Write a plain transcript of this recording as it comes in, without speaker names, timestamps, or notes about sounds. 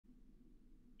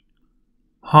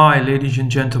Hi ladies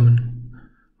and gentlemen,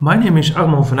 my name is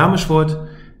Arman van Amersfoort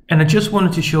and I just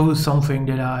wanted to show you something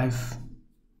that I've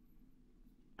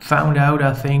found out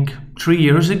I think 3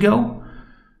 years ago,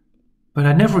 but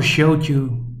I never showed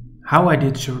you how I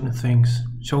did certain things.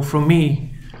 So for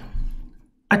me,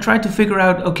 I tried to figure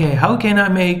out, okay, how can I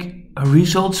make a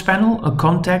results panel, a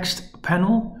context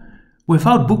panel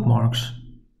without bookmarks?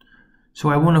 So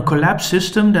I want a collapse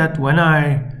system that when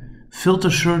I filter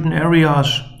certain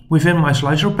areas within my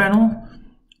slicer panel,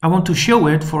 I want to show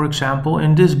it, for example,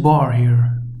 in this bar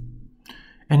here.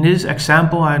 In this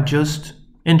example, I just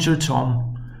insert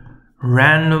some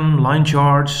random line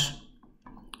charts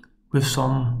with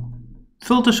some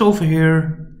filters over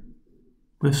here,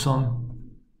 with some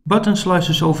button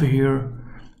slicers over here,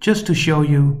 just to show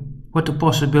you what the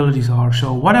possibilities are.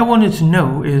 So what I wanted to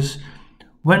know is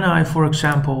when I, for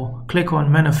example, click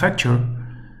on manufacture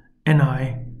and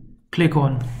I click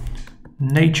on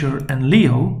nature and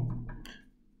Leo,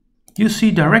 you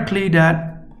see directly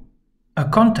that a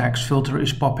context filter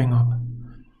is popping up.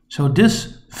 So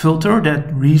this filter,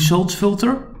 that results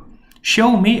filter,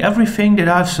 show me everything that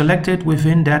I've selected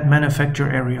within that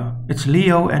manufacture area. It's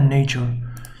Leo and nature.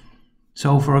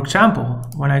 So for example,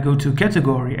 when I go to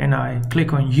category and I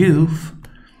click on youth,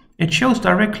 it shows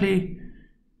directly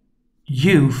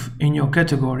youth in your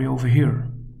category over here.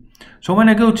 So when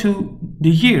I go to the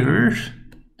years,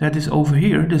 that is over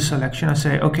here, this selection, I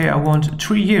say, okay, I want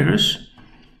 3 years.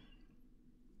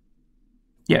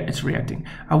 Yeah, it's reacting.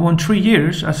 I want 3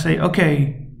 years. I say,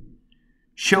 okay,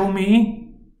 show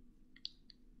me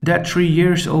that 3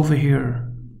 years over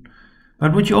here.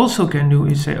 But what you also can do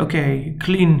is say, okay,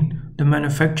 clean the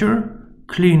manufacturer,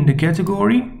 clean the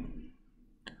category.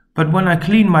 But when I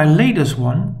clean my latest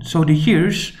one, so the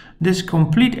years, this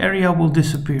complete area will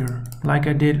disappear, like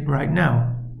I did right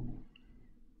now.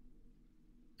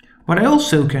 What I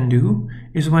also can do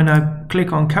is when I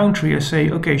click on country, I say,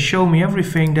 okay, show me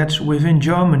everything that's within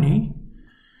Germany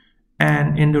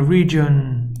and in the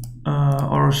region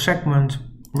or segment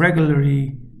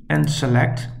regularly and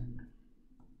select.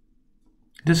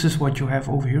 This is what you have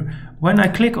over here. When I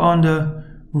click on the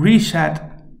reset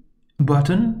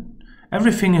button,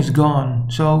 everything is gone.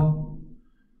 So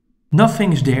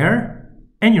nothing's there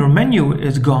and your menu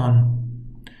is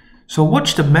gone. So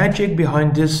what's the magic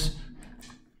behind this?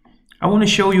 I want to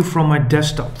show you from my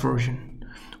desktop version.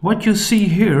 What you see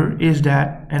here is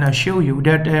that, and I show you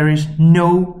that there is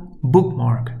no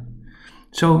bookmark.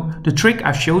 So the trick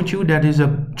I showed you, that is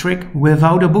a trick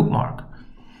without a bookmark.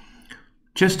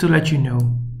 Just to let you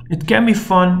know, it can be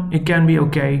fun, it can be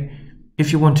okay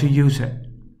if you want to use it.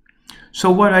 So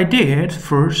what I did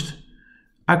first,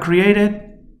 I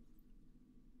created,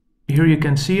 here you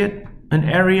can see it, an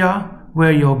area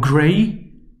where your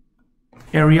gray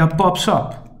area pops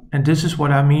up. And this is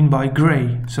what I mean by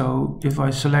gray. So if I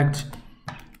select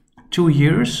 2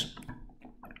 years,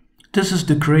 this is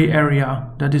the gray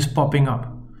area that is popping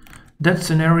up. That's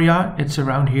an area, it's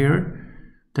around here,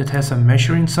 that has a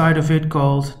measure inside of it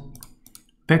called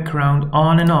background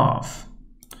on and off.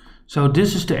 So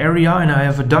this is the area, and I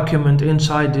have a document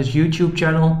inside this YouTube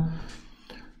channel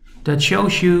that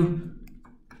shows you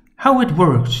how it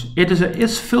works. It is a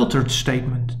is filtered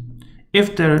statement.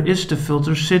 If there is the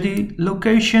filter city,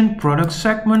 location, product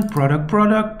segment,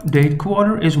 product, date,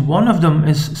 quarter, is one of them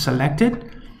is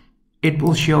selected, it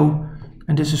will show,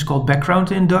 and this is called background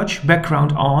in Dutch,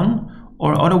 background on,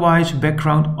 or otherwise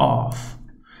background off.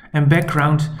 And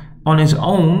background on its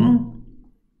own,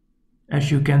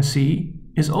 as you can see,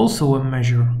 is also a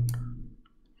measure.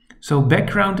 So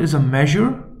background is a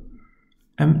measure,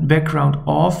 and background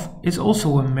off is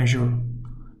also a measure,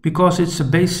 because it's a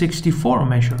base 64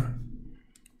 measure,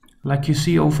 like you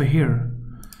see over here.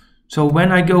 So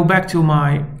when I go back to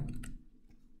my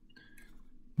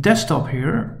desktop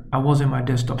here, I was in my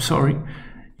desktop, sorry,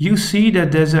 you see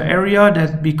that there's an area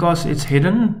that because it's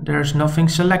hidden, there's nothing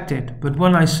selected. But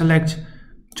when I select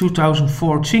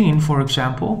 2014, for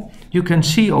example, you can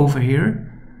see over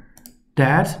here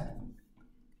that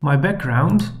my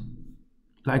background,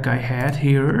 like I had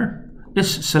here,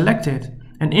 is selected.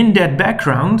 And in that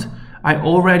background, I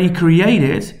already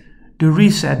created the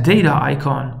reset data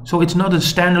icon. So it's not a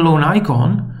standalone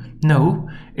icon. No,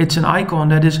 it's an icon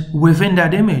that is within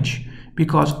that image,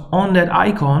 because on that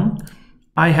icon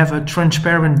I have a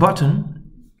transparent button,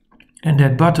 and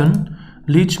that button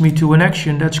leads me to an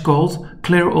action that's called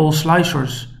clear all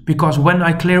slicers, because when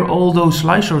I clear all those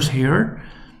slicers here,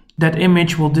 that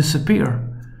image will disappear.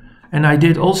 And I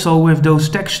did also with those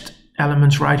text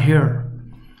elements right here.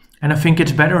 And I think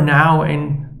it's better now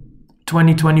in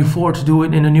 2024 to do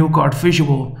it in a new card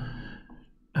visual,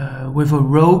 with a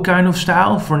row kind of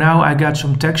style. For now I got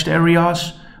some text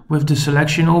areas with the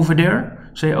selection over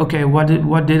there. Say, okay, what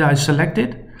did I select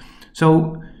it?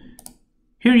 So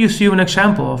here you see an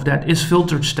example of that is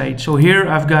filtered state. So here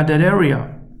I've got that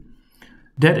area.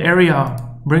 That area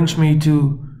brings me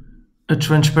to a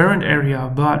transparent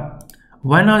area, but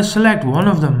when I select one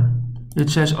of them, it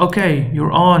says, okay,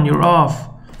 you're on, you're off.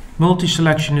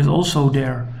 Multi-selection is also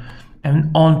there.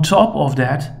 And on top of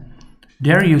that,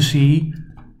 there you see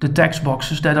the text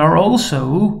boxes that are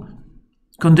also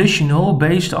conditional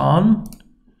based on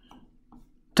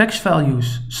text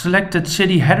values. Selected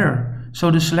city header.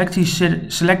 So the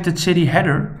selected city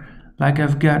header, like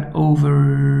I've got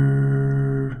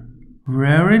over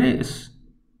where it is.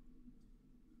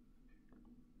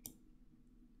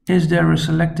 Is there a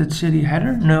selected city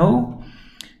header? No.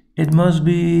 It must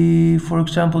be, for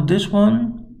example, this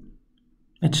one.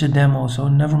 It's a demo, so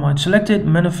never mind. Selected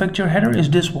manufacturer header is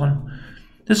this one.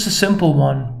 This is a simple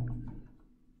one.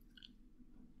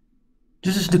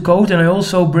 This is the code, and I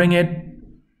also bring it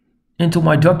into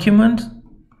my document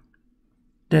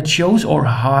that shows or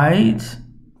hides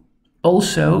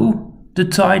also the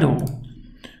title.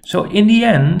 So in the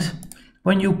end,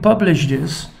 when you publish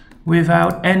this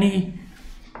without any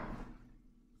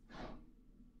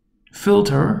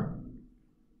filter,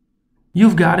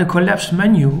 you've got a collapsed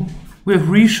menu with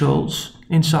results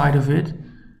inside of it.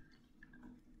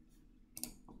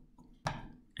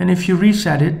 And if you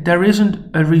reset it, there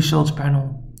isn't a results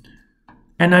panel.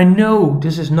 And I know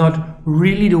this is not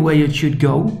really the way it should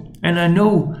go. And I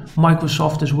know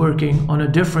Microsoft is working on a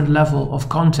different level of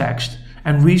context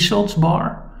and results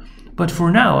bar. But for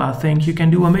now, I think you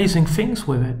can do amazing things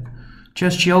with it.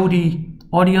 Just show the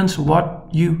audience what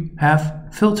you have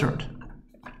filtered.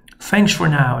 Thanks for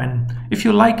now, and if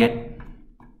you like it,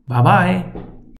 bye-bye.